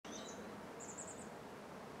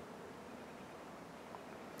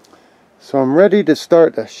So I'm ready to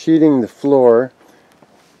start sheeting the floor.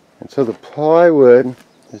 And so the plywood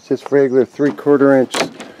is just regular 3/4 inch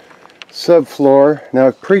subfloor. Now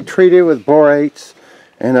I've pre-treated with borates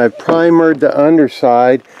and I've primered the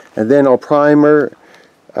underside, and then I'll primer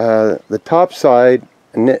the top side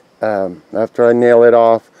after I nail it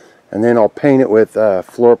off, and then I'll paint it with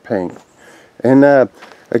floor paint. And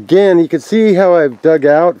again, you can see how I've dug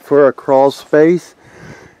out for a crawl space.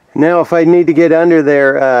 Now if I need to get under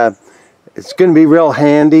there, it's going to be real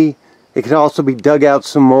handy. It can also be dug out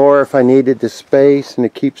some more if I needed the space and to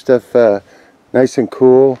keep stuff nice and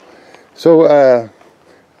cool. So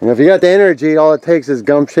if you got the energy, all it takes is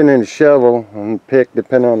gumption and a shovel and pick,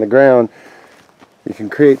 depending on the ground. You can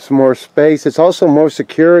create some more space. It's also more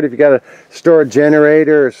secured if you got to store a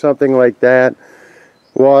generator or something like that.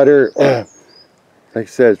 Water, like I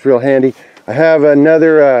said, it's real handy. I have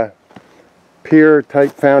another pier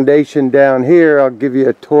type foundation down here I'll give you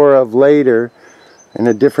a tour of later in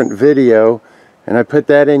a different video, and I put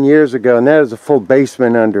that in years ago, and that is a full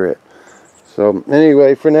basement under it. So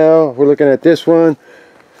anyway, for now we're looking at this one.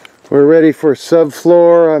 We're ready for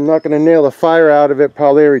subfloor. I'm not going to nail the fire out of it,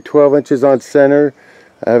 probably every 12 inches on center.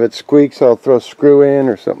 I have it squeak, so I'll throw a screw in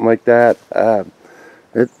or something like that.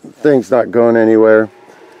 Thing's not going anywhere.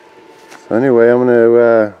 So anyway, I'm going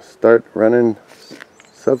to start running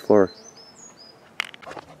subfloor.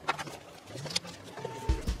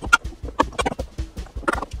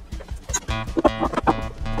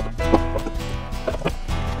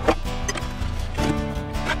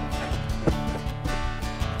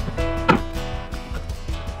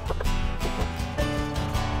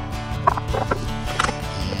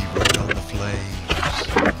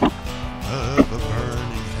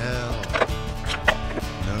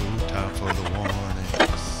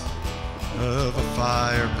 Of a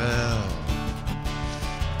fire bell,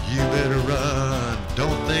 you better run,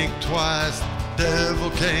 don't think twice, devil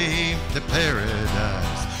came to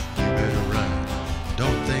paradise. You better run,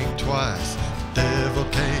 don't think twice, devil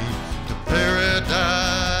came to paradise.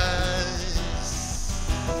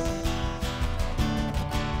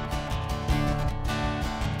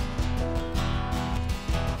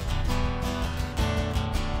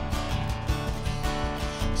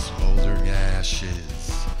 Smoldering ashes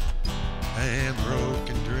and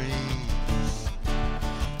broken dreams,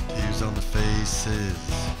 tears on the faces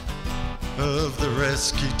of the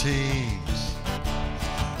rescue teams.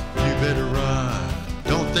 You better run,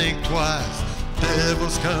 don't think twice,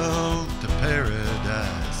 devils come to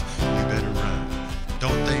paradise. You better run,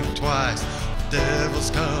 don't think twice, devils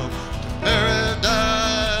come to paradise.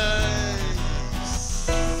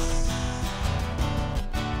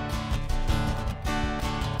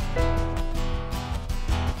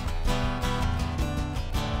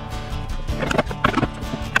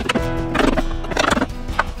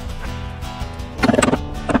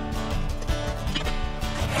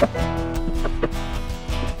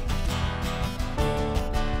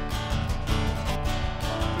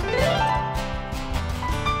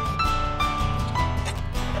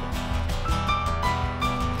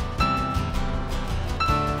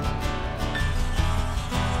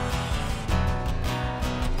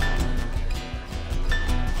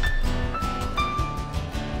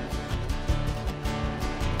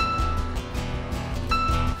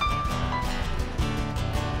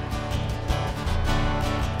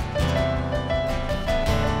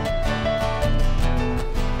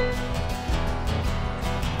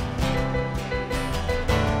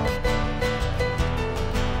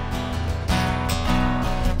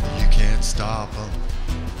 Stop him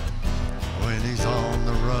when he's on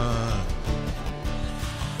the run.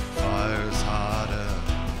 Fire's hotter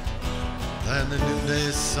than the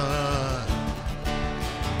noonday sun.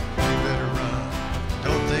 You better run,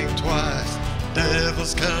 don't think twice,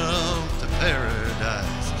 devils come to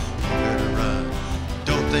paradise. You better run,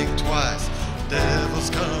 don't think twice, devils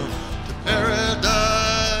come to paradise.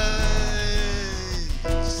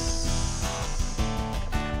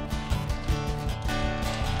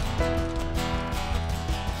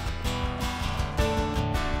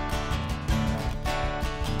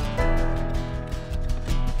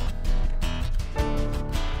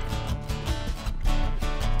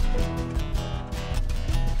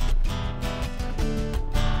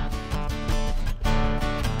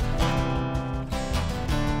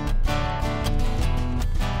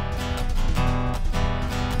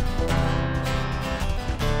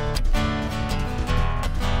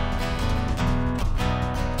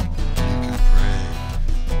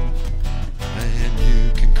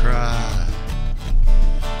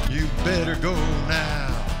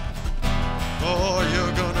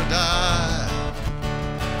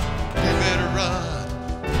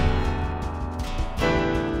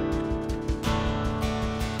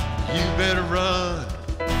 You better run.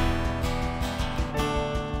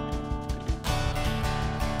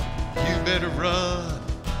 You better run.